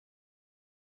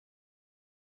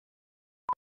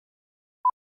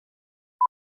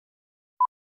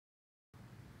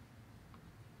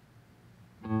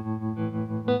I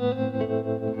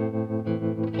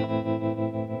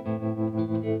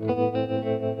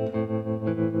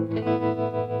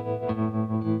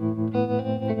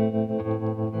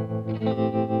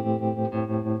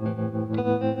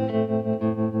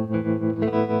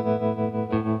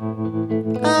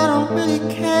don't really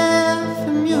care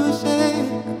for music.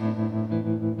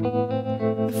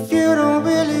 If you don't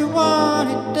really want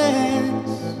to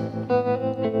dance,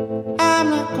 I'm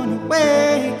not gonna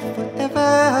wait forever.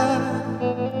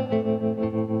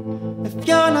 If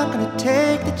you're not gonna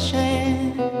take the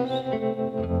chance,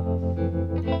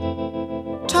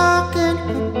 talking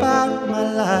about my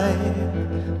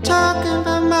life, talking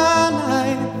about my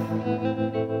life.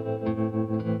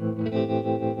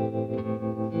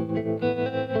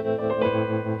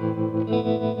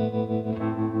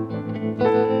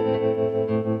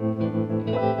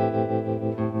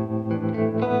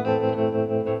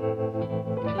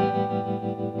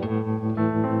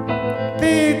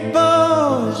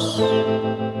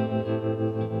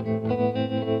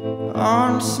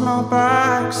 On small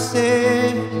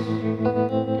boxes,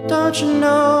 don't you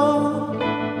know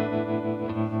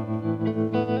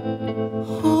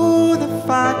who the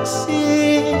fox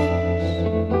is?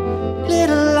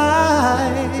 Little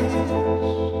lies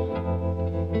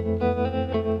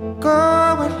go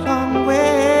a long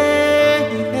way,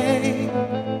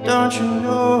 don't you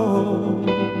know?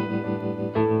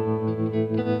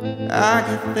 I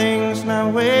get things my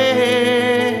way.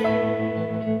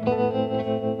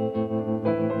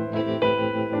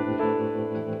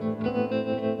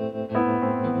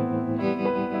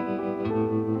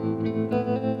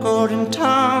 Golden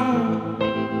tongue,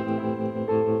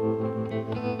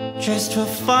 just for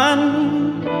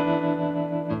fun.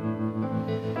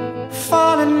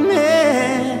 Fallen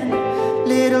man,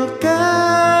 little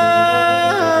girl,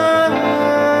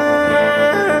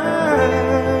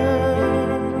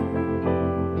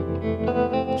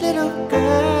 little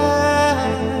girl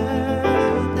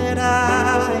that I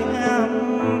am.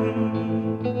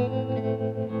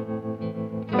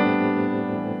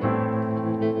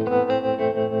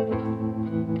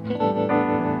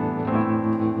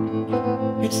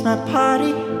 It's my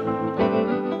party.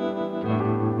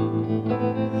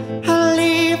 I'll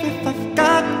leave if I've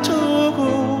got to.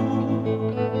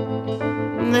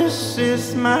 This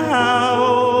is my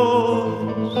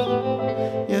house.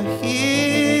 You're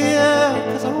here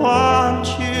 'cause I want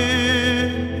you.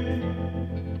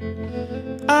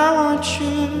 I want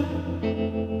you.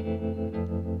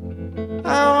 I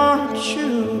want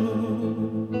you.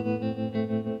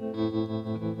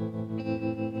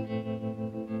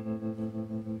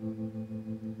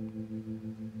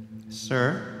 Sir?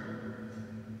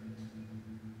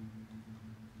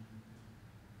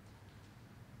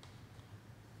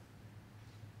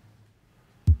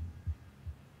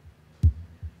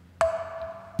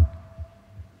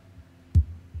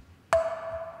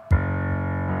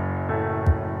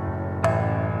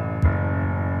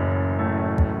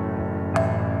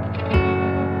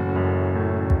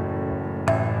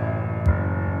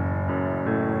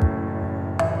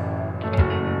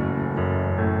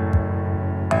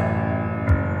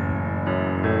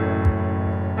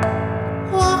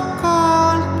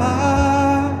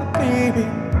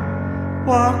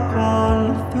 Walk on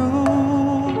through.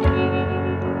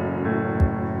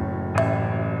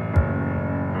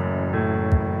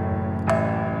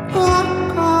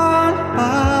 Walk on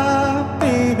by,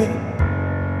 baby.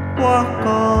 Walk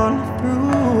on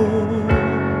through.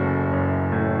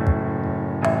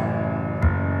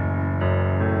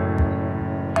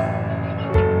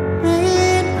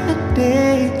 Made a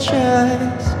day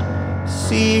just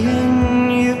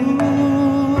seeing you.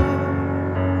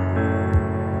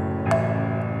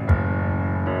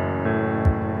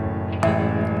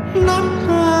 Not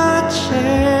much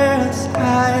else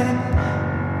I'd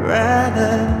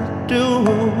rather do.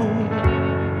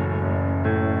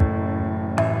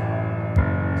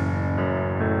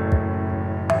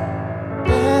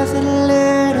 There's a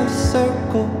little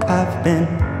circle I've been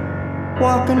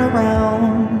walking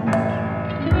around.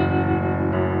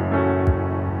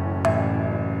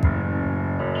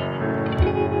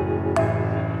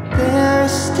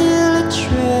 There's still a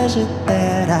treasure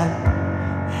that I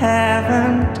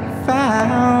haven't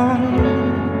found.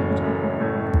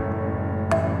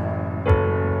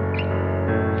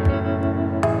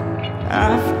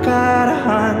 I've got a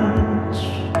hunch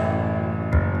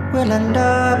we'll end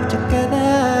up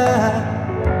together.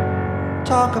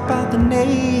 Talk about the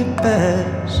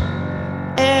neighbors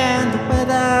and the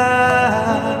weather.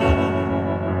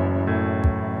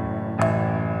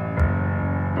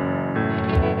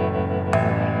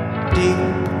 Deep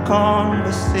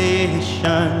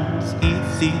conversations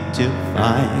easy to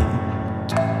find.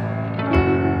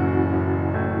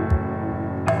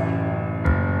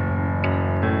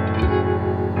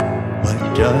 What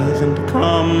doesn't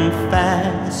come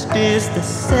fast is the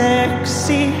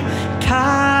sexy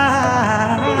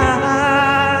kind.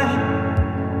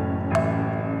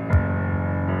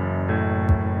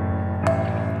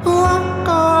 Walk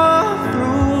on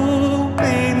through,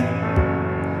 baby,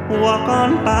 walk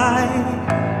on by.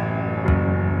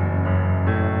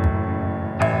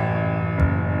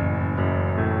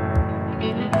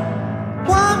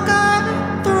 Walk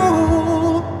on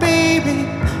through, baby,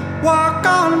 walk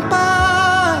on by.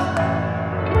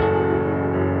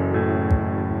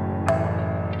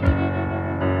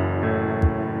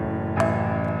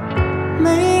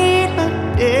 Made my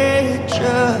day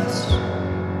just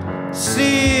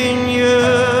seeing you.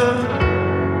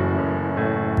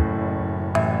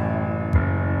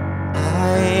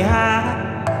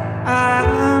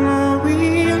 I'm a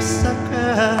real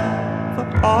sucker for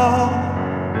all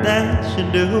that you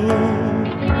do.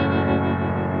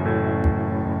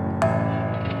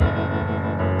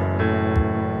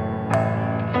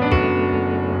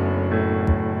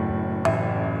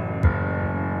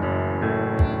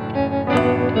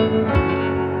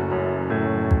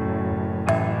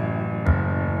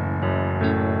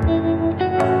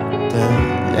 The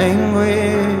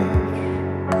language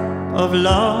of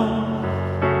love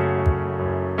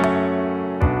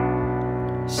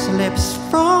slips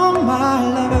from my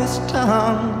lover's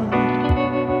tongue,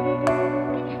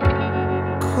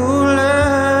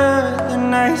 cooler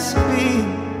than ice cream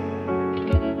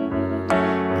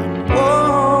and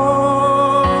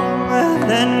warmer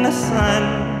than the sun.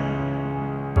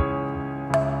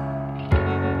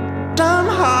 Dumb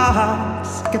hearts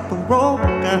skip a rope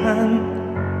gun,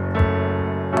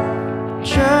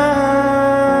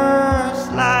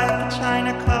 just like a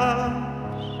china cup.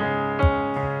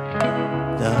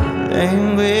 The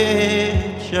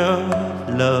language of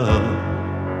love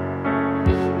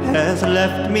has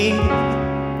left me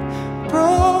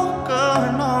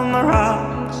broken on the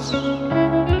rocks.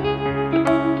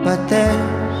 But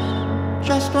there's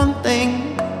just one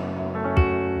thing.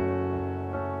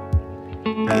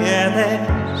 Yeah,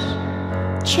 there's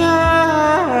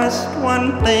just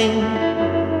one thing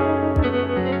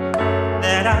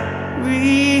that I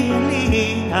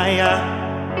really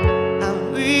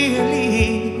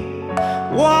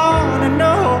wanna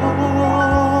know.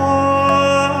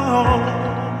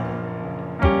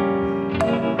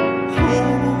 Who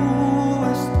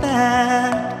was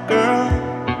that girl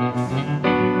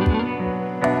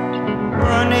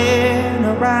running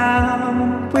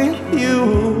around with you?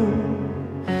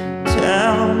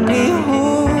 Tell me, who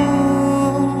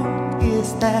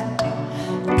is that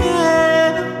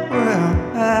girl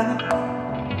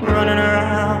running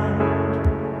around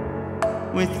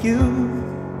with you?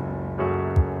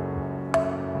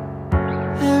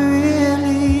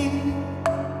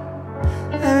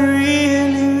 I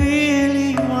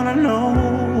really wanna know.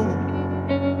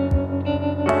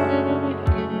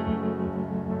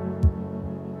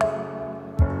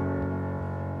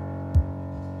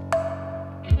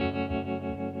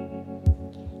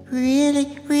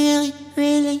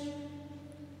 Really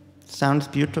sounds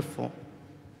beautiful.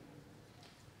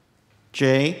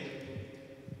 Jay?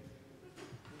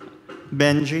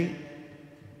 Benji?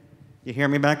 You hear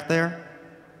me back there?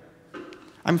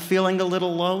 I'm feeling a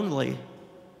little lonely.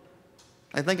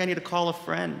 I think I need to call a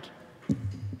friend. Do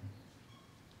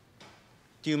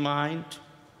you mind?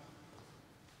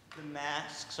 The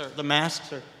masks are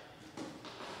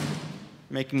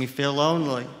making me feel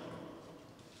lonely.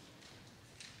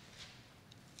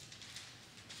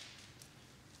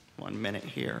 One minute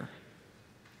here.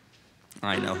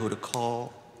 I know who to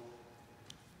call.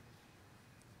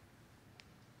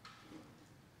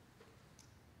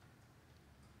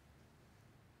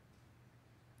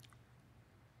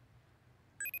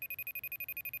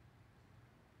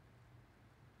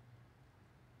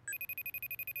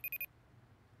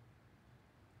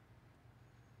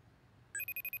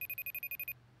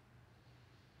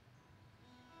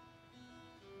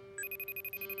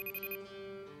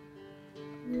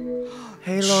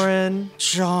 Hey, Loren.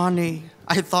 Johnny,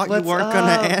 I thought you weren't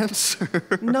gonna answer.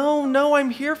 No,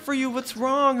 I'm here for you. What's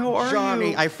wrong? How are you?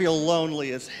 Johnny, I feel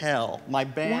lonely as hell. My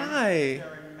band Why? is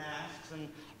wearing masks and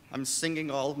I'm singing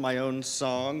all of my own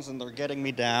songs and they're getting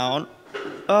me down.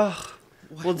 Ugh.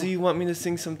 Well, do you want me to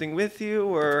sing something with you,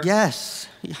 or? Yes.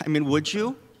 I mean, would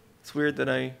you? It's weird that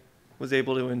I was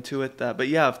able to intuit that, but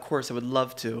yeah, of course, I would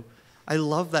love to. I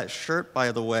love that shirt,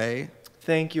 by the way.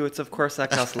 Thank you. It's of course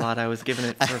that costs a lot. I was given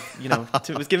it for,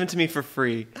 it was given to me for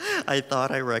free. I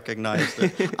thought I recognized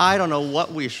it. I don't know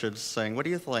what we should sing. What do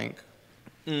you think?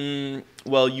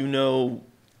 Well, you know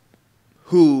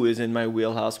who is in my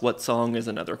wheelhouse. What song is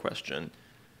another question.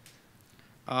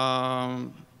 I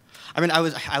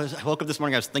woke up this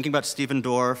morning, I was thinking about Stephen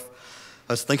Dorff.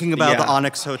 I was thinking about the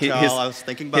Onyx Hotel. I was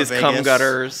thinking about his Vegas. cum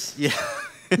gutters. Yeah.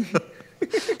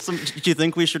 So, do you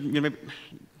think we should,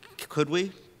 could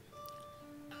we?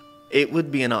 It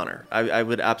would be an honor. I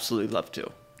would absolutely love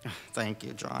to. Thank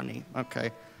you, Johnny.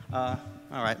 Okay. All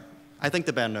right. I think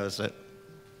the band knows it.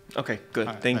 Okay, good.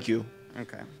 Right, Thank you.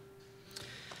 Okay.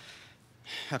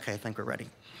 Okay, I think we're ready.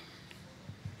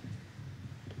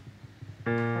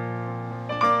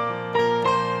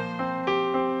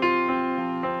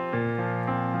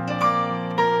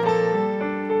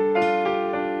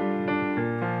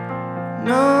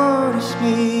 Notice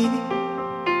me,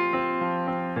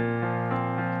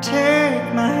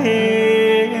 take my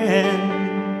hand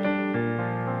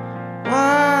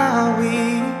while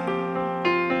we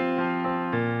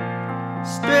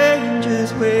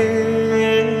strangers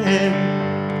when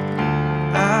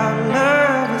our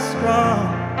love is strong.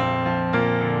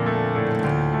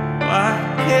 Why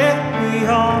carry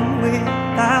on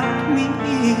without me?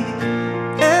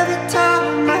 Every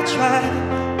time I try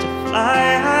to fly,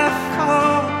 I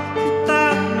fall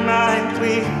without my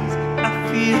wings. I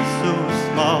feel so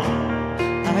small.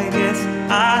 I guess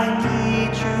I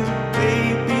need you,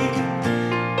 baby.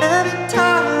 Every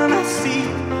time I see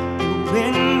you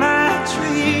in my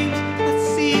dreams, I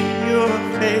see your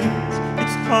face.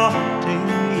 It's haunting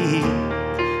me.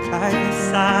 I guess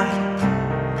I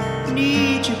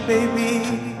need you, baby.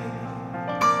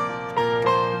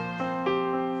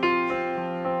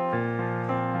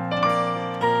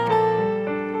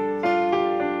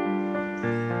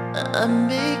 I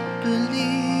make believe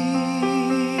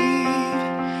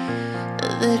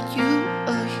that you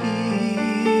are here.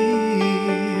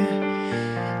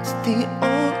 It's the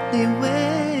only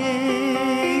way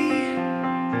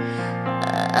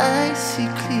I see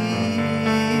clear.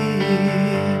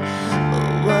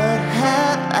 What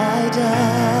have I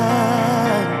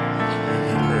done?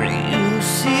 You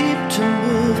seem to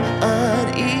move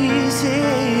uneasy,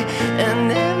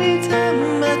 and every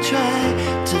time I try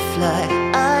to fly,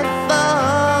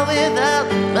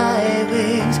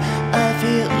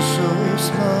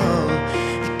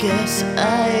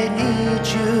 I need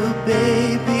you,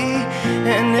 baby.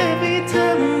 And every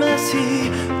time I see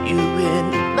you in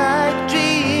my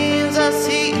dreams, I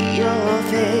see your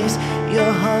face,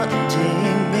 you're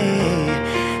haunting me.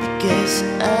 Guess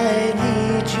I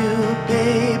need you,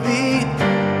 baby.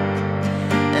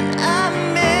 And I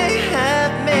may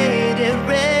have made it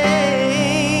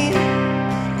rain.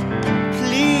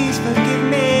 Please forgive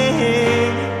me.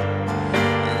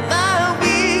 My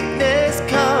weakness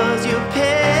caused you pain.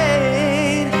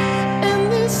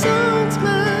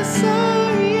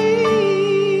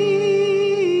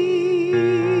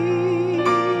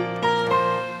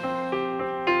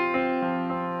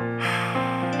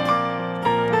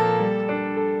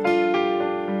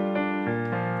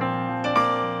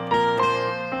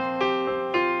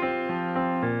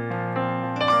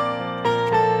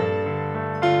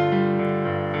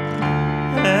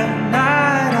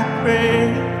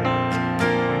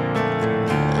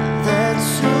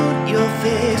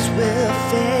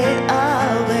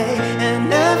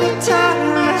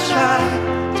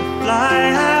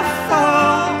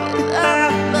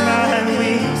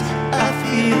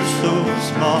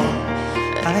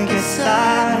 I guess I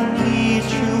need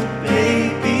you,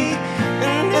 baby.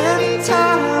 And every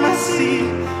time I see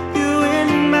you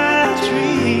in my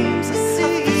dreams, I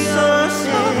see your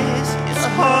face, it's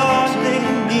haunting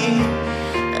me.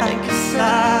 I guess I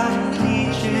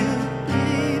need you,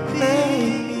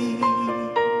 baby.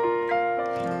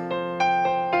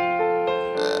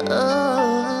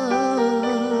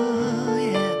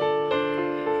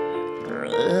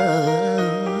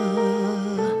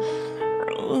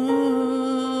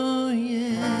 Oh, yeah.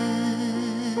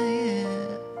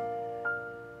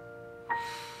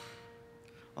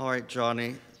 All right,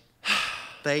 Johnny.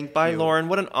 Thank you. Bye, Loren.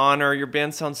 What an honor. Your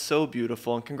band sounds so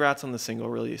beautiful, and congrats on the single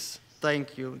release.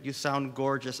 Thank you. You sound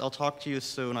gorgeous. I'll talk to you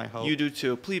soon, I hope. You do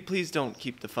too. Please don't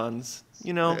keep the funds.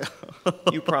 You know,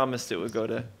 you promised it would go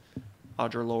to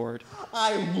Audre Lorde.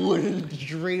 I wouldn't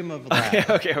dream of that.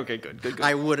 Okay, good.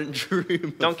 I wouldn't dream of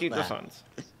that. Don't keep the funds.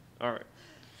 All right.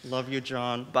 Love you,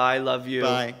 John. Bye, love you.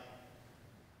 Bye.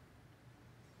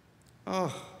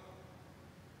 Oh.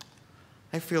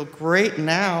 I feel great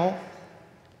now.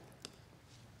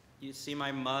 You see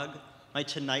my mug? My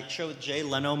Tonight Show with Jay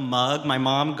Leno mug? My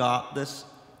mom got this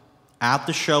At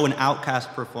the show, an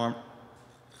Outcast performed.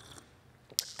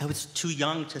 I was too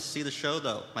young to see the show,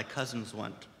 though. My cousins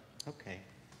went. Okay.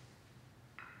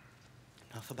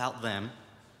 Enough about them.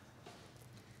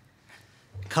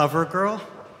 Cover Girl.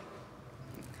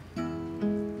 You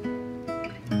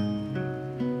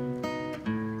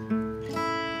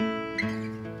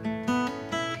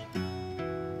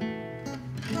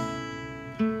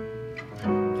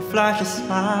flash a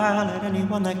smile at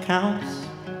anyone that counts.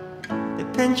 They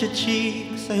pinch your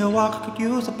cheek so your walk could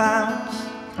use a bounce.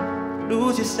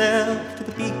 Lose yourself to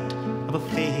the beat of a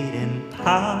fading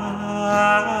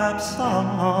pop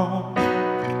song.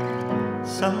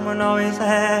 Someone always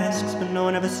asks, but no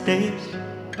one ever stays.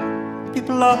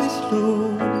 People always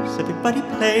lose, everybody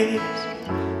plays.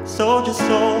 Soldier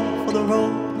soul for the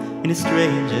role in a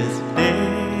stranger's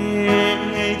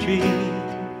daydream.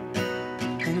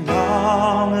 And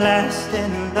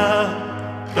long-lasting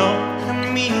love don't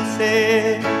come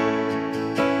easy.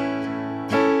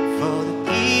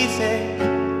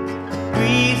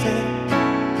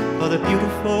 For the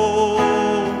beautiful,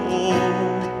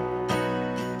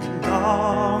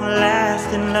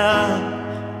 long-lasting love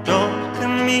don't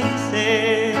come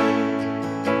easy.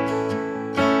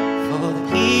 For the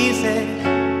easy,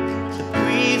 the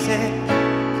breezy,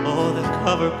 or the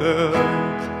cover girl.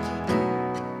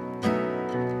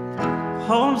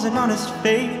 Home's an honest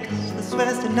face that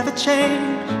swears to never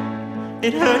change.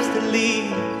 It hurts to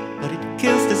leave, but it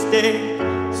kills to stay.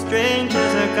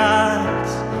 Strangers are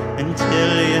gods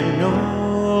until you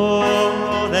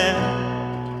know them.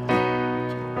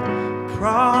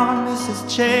 Promises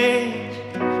change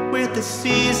with the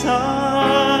seasons.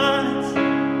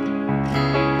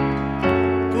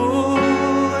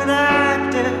 Good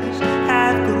actors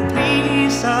have good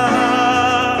reasons.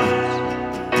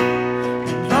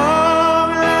 And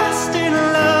long-lasting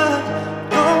love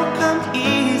don't come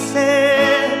easy.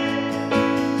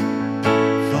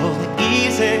 For the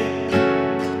easy,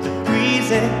 the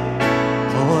breezy,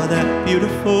 or the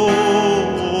beautiful.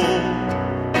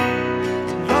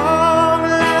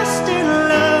 Long-lasting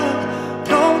love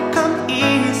don't come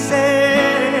easy.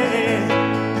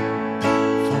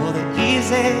 For the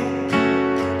easy,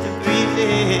 the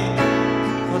breezy,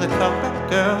 or the cover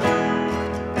girl.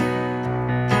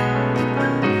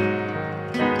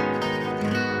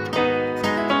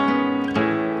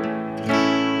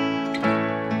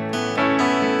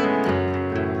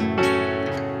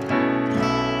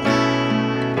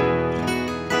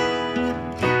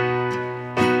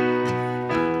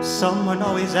 Someone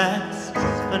always asks,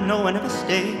 but no one ever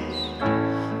stays.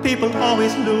 People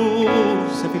always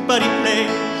lose, everybody plays.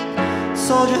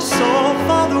 Soldier soul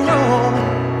for the role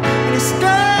in a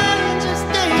stranger's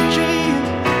daydream.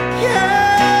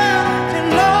 Yeah, and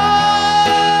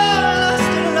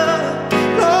long-lasting love,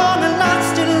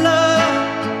 long-lasting love.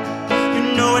 You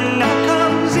know it now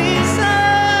comes easy.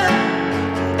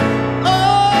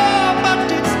 Oh, but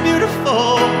it's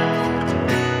beautiful.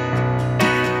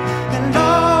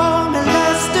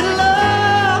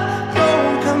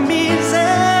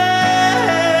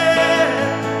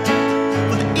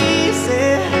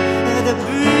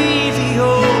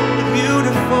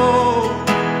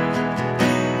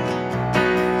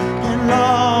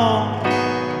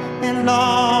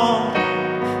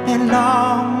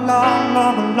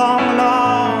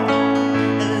 Long,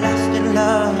 and lasting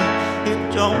love, it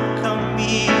don't come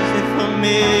easy for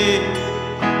me.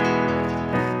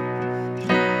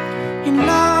 And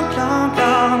long,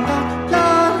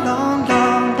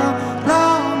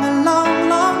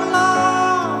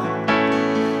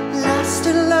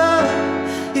 lasting love,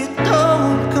 it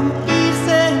don't come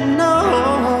easy, no.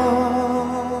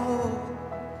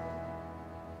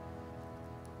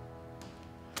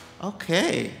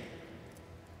 Okay.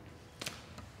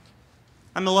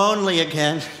 I'm lonely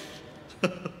again.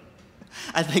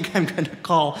 I think I'm gonna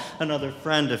call another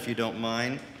friend if you don't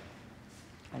mind.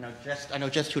 I know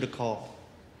just who to call.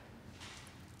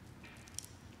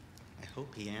 I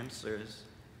hope he answers.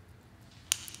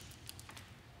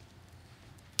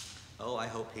 Oh, I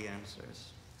hope he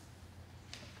answers.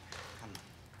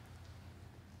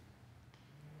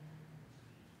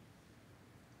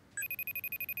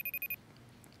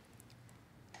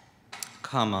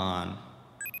 Come on.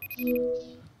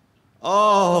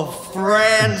 Oh,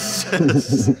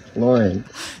 Francis! Loren.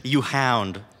 You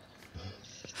hound.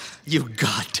 You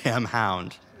goddamn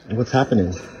hound. What's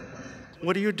happening?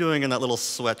 What are you doing in that little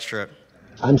sweatshirt?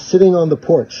 I'm sitting on the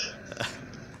porch.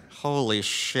 Holy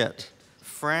shit.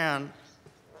 Fran,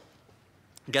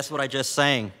 guess what I just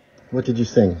sang? What did you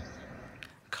sing?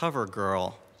 Cover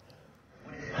Girl.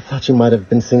 I thought you might have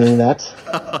been singing that.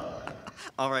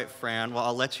 All right, Fran. Well,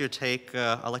 I'll let you take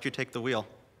the wheel.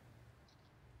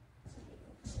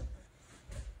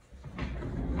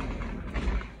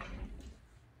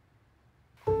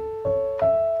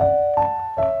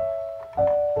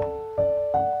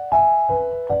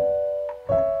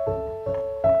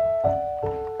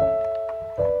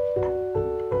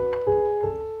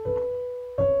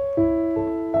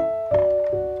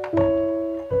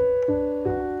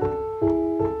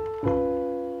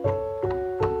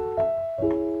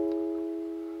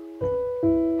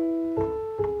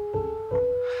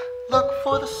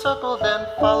 for the circle, then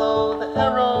follow the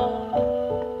arrow.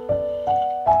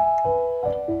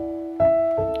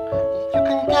 You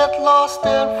can get lost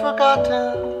and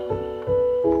forgotten.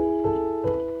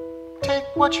 Take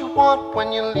what you want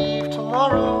when you leave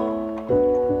tomorrow.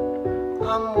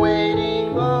 I'm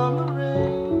waiting on the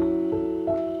rain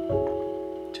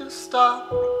to stop.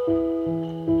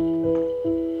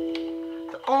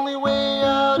 The only way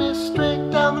out is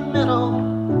straight down the middle.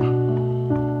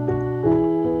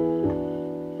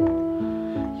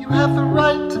 You have the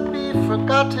right to be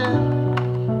forgotten.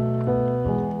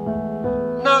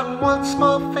 Not one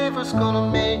small favor's gonna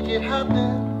make it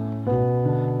happen.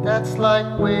 That's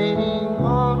like waiting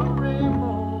on a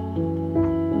rainbow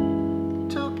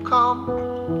to come.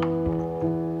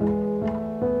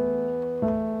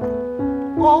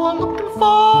 Or looking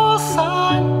for a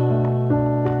sign.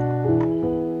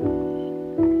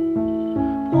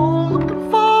 Or looking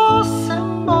for a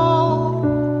symbol.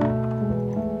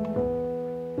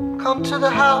 Come to the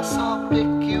house, I'll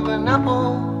pick you an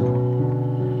apple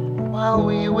while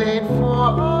we wait for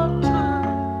our turn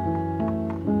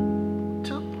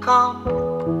to come.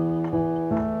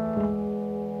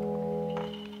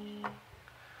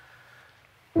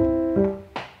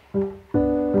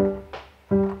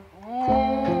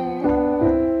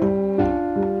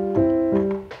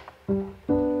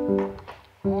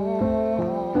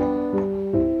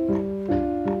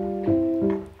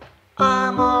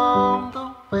 I'm on the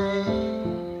way.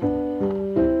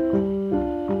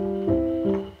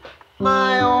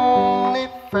 My only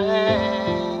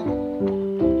friend.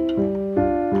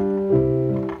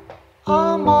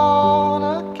 I'm on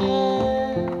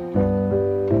again.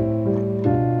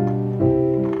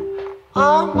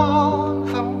 I'm on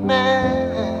the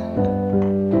mend.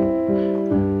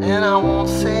 And I won't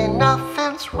say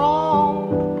nothing's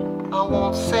wrong. I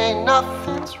won't say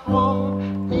nothing's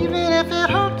wrong, even if it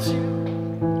hurts you.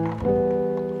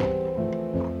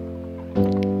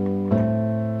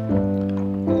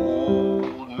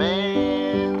 Old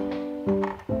man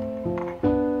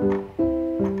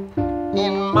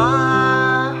in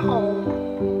my home,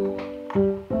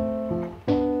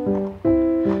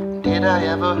 did I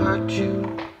ever hurt you?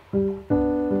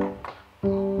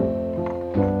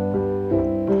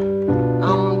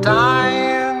 I'm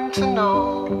dying to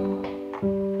know.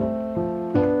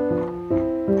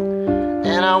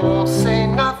 And I won't say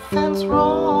nothing's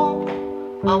wrong.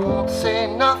 I won't say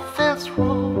nothing's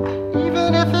wrong,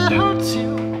 even if it hurts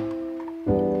you.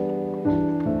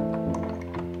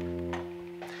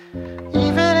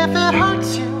 Even if it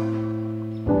hurts you.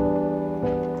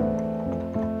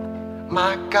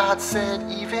 My God said,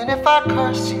 even if I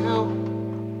curse you.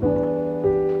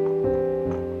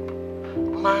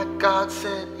 My God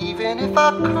said, even if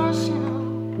I curse you.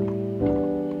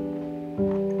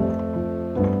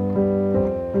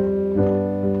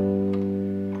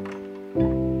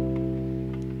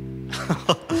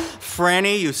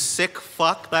 Franny, you sick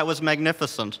fuck, that was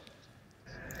magnificent.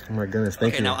 Oh my goodness,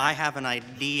 thank Okay, you. now I have an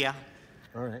idea.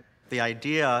 All right. The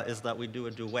idea is that we do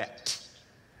a duet.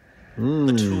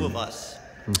 The two of us.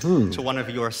 To one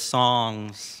of your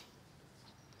songs.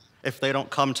 If They Don't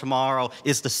Come Tomorrow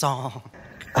is the song.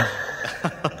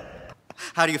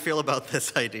 How do you feel about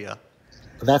this idea?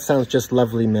 That sounds just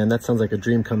lovely, man. That sounds like a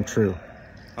dream come true.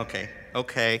 Okay,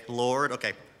 okay, Lord.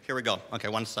 Okay, here we go. Okay,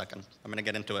 1 second. I'm gonna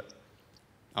get into it.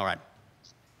 All right.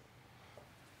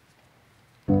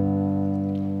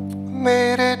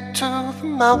 Made it to the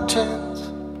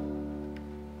mountains.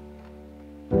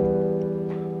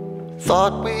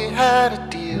 Thought we had a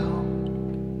deal.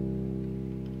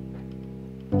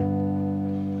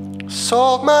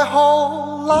 Sold my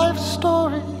whole life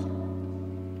story.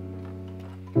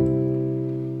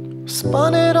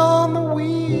 Spun it on the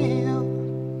wheel.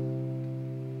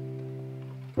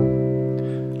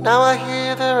 Now I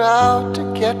hear they're out to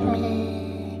get me.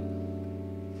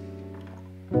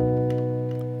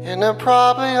 And they're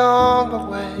probably on the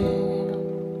way.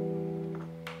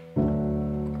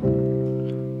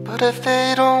 But if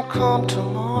they don't come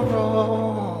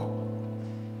tomorrow,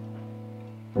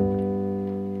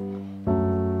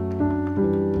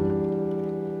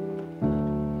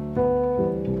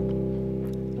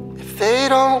 if they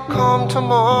don't come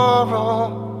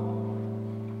tomorrow,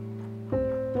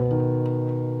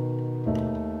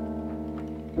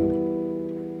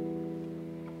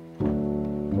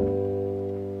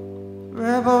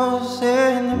 rebels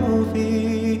in the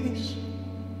movies,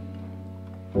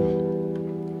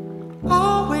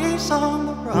 always on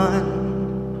the run.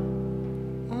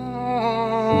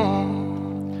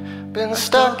 Been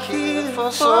stuck here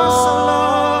for so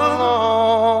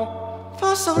long,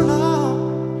 for so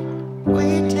long,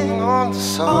 waiting on the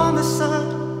sun. on the sun.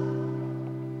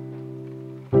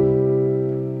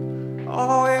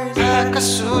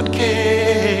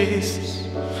 suitcase,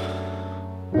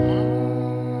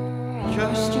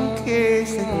 just in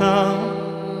case they come.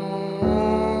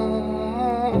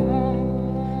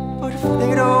 But if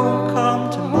they don't come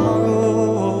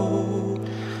tomorrow,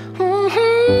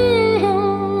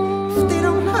 if they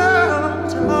don't come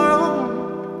tomorrow,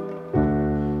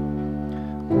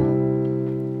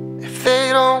 if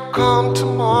they don't come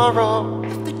tomorrow,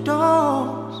 if they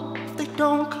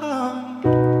don't come.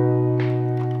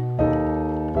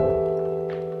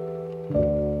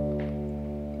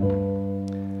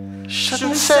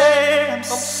 shouldn't say I'm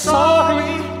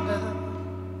sorry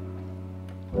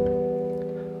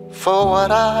for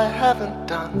what I haven't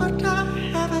done. What I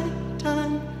haven't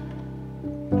done.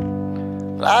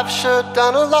 But I've sure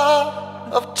done a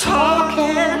lot of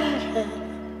talking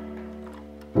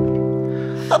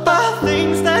about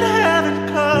things that haven't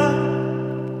come.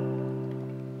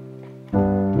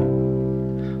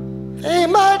 They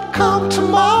might come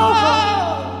tomorrow.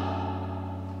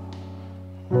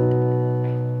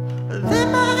 They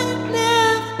might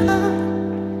never come.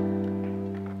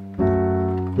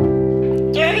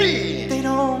 They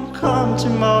don't come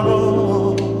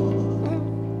tomorrow. If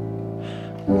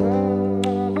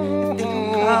they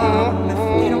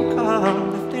don't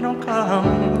come, if they don't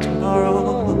come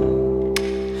tomorrow.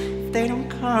 If they don't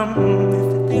come,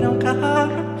 if they don't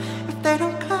come, if they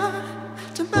don't come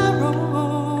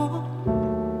tomorrow.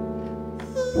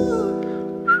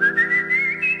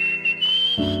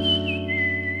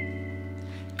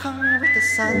 Coming with the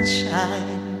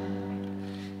sunshine,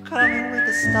 coming with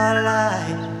the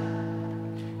starlight,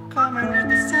 coming with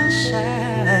the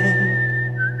sunshine,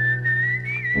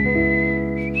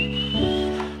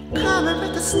 coming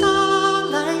with the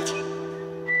starlight.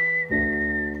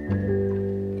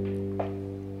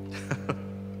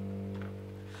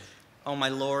 Oh my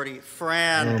lordy,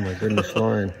 Fran. Oh my goodness,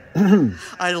 Loren.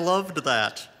 I loved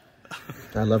that.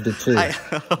 I loved it too.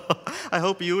 I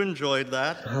hope you enjoyed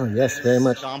that. Oh yes, very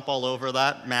much. Stomp all over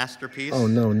that masterpiece. Oh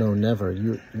no, never.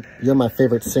 You're my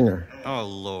favorite singer. Oh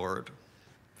Lord.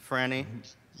 Franny,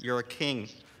 you're a king.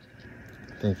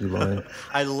 Thank you, Loren.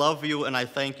 I love you and I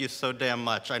thank you so damn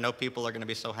much. I know people are going to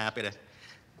be so happy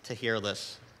to hear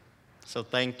this. So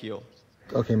thank you.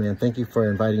 Okay, man. Thank you for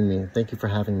inviting me. Thank you for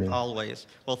having me. Always.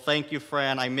 Well, thank you,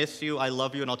 Fran. I miss you. I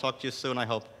love you, and I'll talk to you soon, I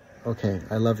hope. Okay,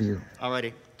 I love you.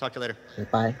 Alrighty. Talk to you later. Okay,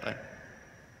 bye. Bye.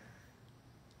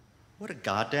 What a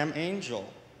goddamn angel.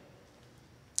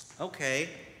 Okay.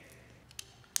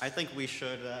 I think we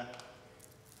should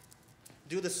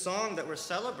do the song that we're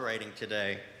celebrating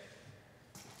today.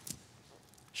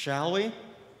 Shall we?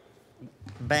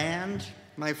 Band,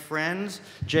 my friends,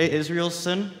 Jay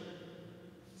Israelson,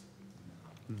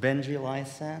 Benji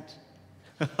Lysaght.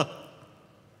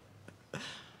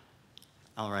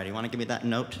 Alrighty, you want to give me that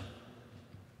note?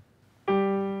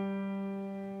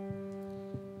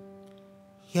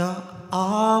 You're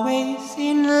always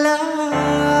in love.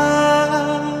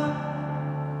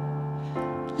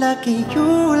 Lucky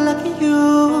you, lucky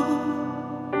you.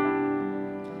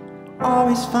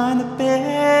 Always find the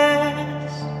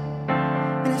best,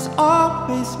 and it's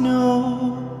always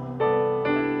new.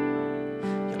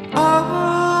 You're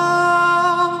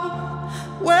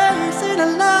always in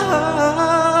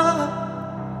love.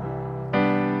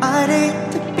 I'd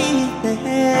hate to be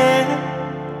there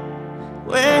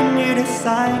when you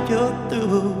decide you're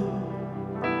through.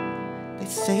 They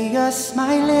say you're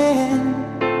smiling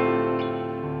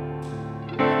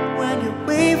when you're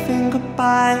waving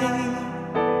goodbye.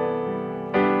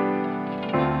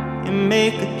 You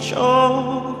make a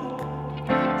joke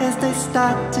as they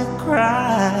start to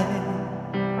cry.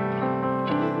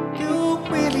 You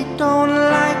really don't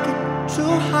like it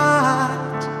too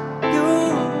hard.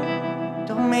 You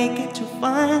don't make it too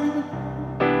fun.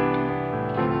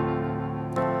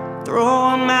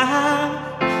 Throw 'em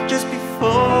out just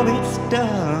before it's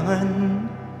done.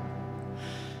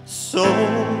 So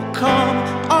come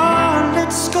on,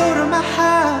 let's go to my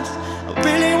house. I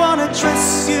really wanna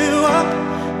dress you up.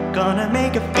 Gonna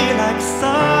make you feel like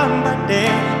somebody,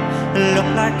 look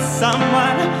like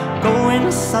someone,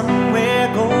 going somewhere,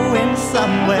 going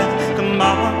somewhere. Come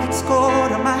on, let's go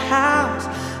to my house.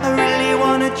 I really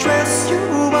wanna dress you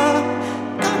up.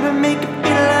 Gonna make you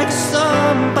feel like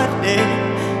somebody,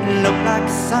 look like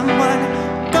someone,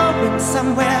 going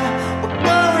somewhere, we're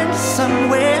going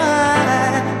somewhere.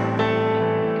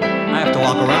 I have to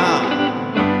walk around.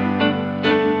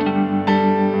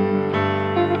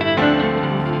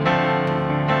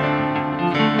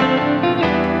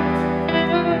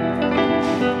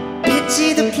 Pity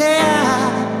the player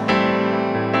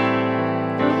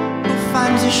who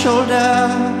finds your shoulder.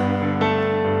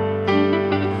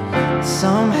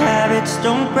 Some habits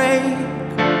don't break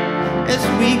as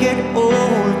we get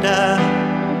older.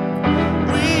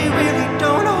 We really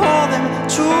don't hold them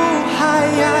too high.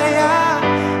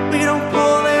 We don't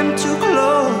pull them too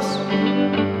close.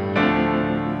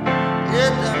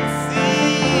 Let them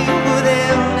feel who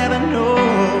they'll never know.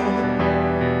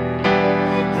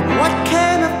 And what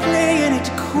came of playing it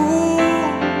cool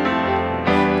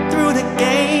through the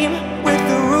game with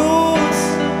the rules?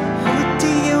 Who do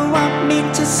you want me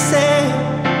to say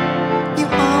you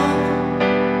are?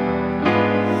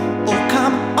 Oh,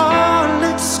 come on,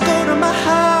 let's go to my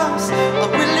house. I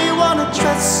really wanna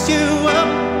dress you up.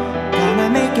 Gonna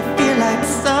make you feel like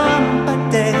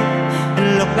somebody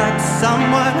and look like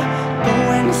someone.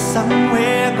 Going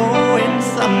somewhere, going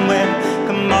somewhere.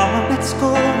 Come on, let's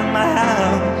go to my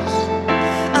house.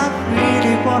 I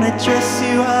really wanna dress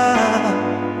you up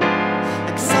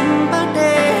like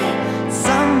somebody,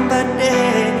 somebody.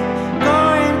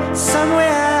 Going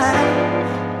somewhere.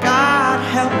 God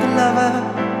help the lover.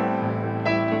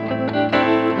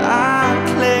 I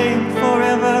claim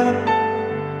forever.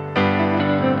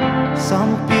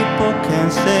 Some people can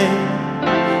say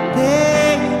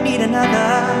they need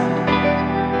another.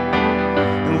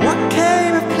 And what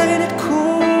came of playing it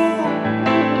cool?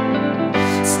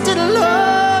 Still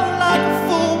alone like a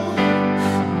fool,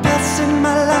 passing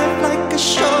my life like a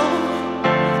show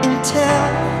and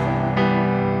tell.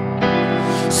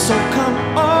 So come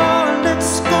on,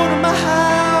 let's go to my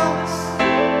house.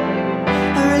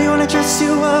 I really wanna dress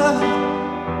you up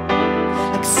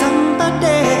like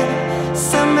somebody,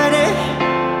 somebody.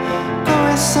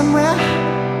 Going somewhere.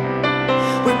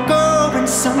 We're going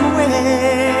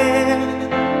somewhere.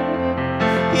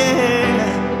 Yeah.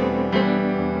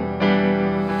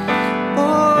 Oh,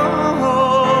 oh,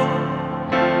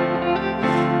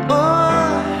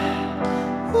 oh.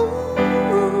 Ooh.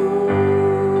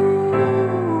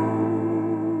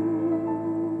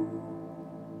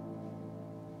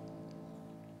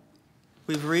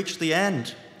 We've reached the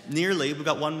end. Nearly. We've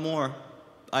got one more.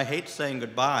 I hate saying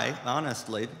goodbye,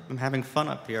 honestly. I'm having fun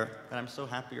up here, and I'm so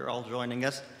happy you're all joining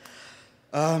us.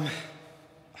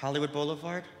 Hollywood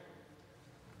Boulevard?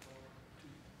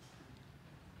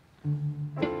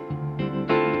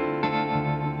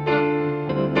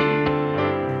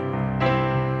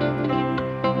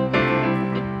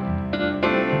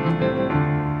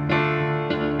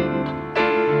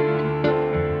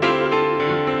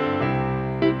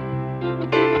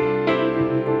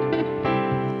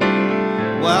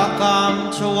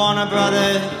 Welcome to Warner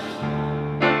Brothers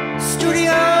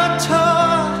Studio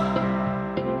Tour.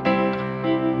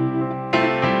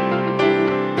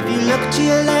 If you look to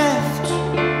your left,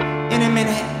 in a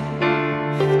minute,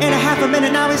 in a half a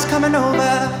minute, now he's coming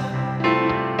over.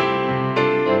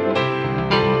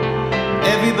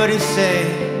 Everybody say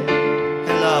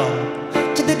hello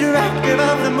to the director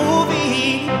of the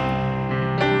movie.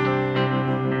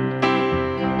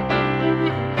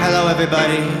 Hello,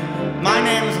 everybody. My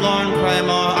name is Loren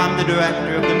Kramar. I'm the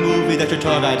director of the movie that your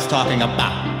tour guide's talking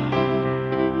about.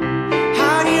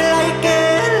 How do you like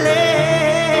LA?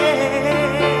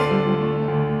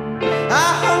 I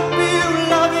hope you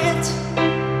love it.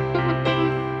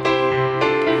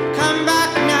 Come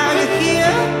back now, you're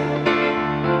here.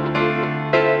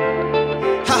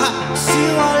 Haha, see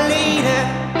you all later.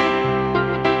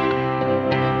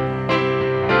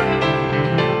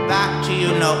 Back to you,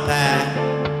 notepad.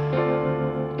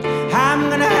 I'm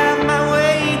gonna have my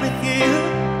way with you.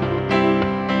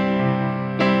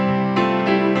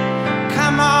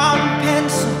 Come on,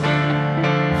 pencil.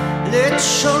 Let's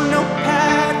show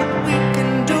notepad what we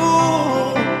can do.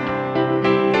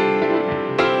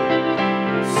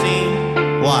 Scene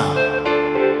 1.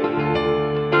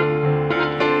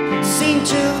 Scene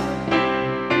 2.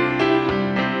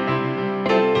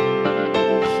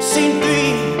 Scene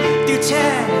 3 through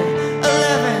 10,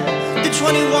 11 through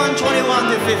 21, 21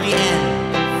 through 50, and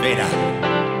fade out.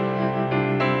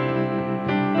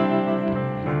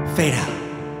 Fade out.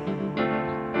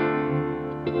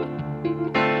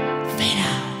 Fade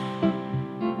out.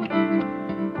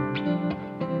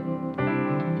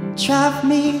 Drive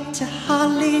me to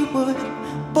Hollywood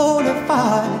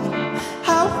Boulevard.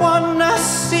 I wanna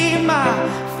see my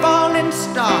falling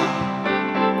star.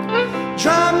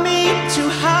 Drive me to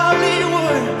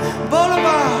Hollywood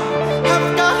Boulevard. I've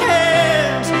got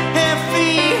hands and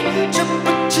feet to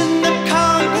put in the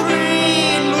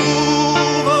concrete.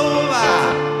 Move over.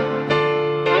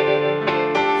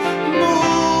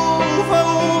 Move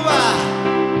over.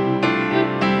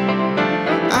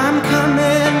 I'm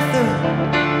coming through.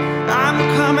 I'm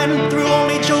coming through.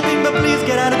 Only joking, but please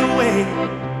get out of the way.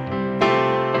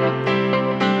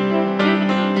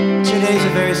 Today's a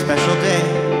very special day.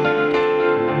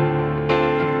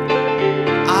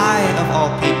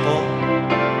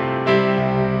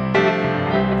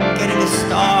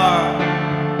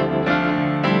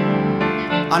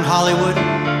 on Hollywood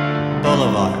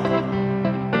Boulevard.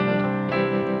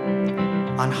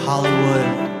 On Hollywood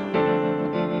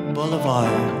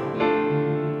Boulevard.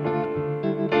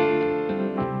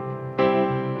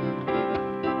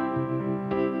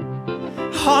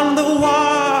 On the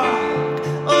walk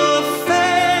of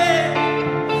fame,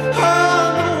 on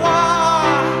the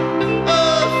walk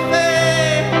of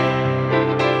fame.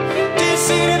 Do you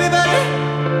see everybody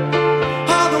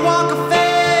on the walk of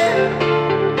fame?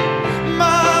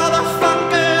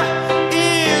 Motherfucker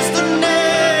is the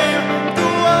name. The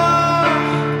walk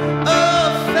of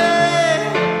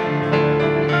fame,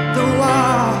 the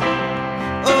walk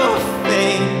of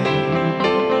fame.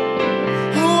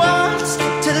 Who wants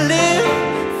to live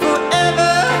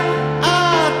forever? I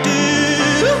do.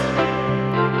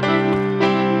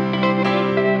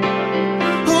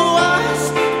 Who wants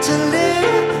to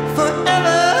live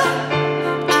forever?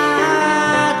 I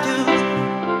do.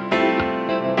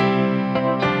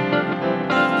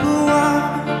 Who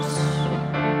wants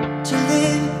to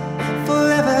live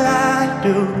forever? I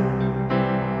do.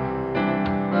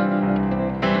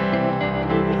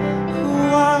 Who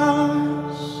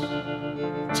wants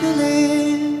to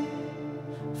live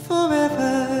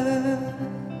forever?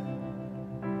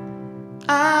 I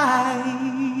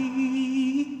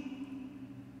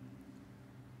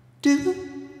do.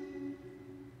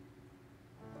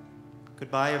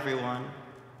 Goodbye, everyone.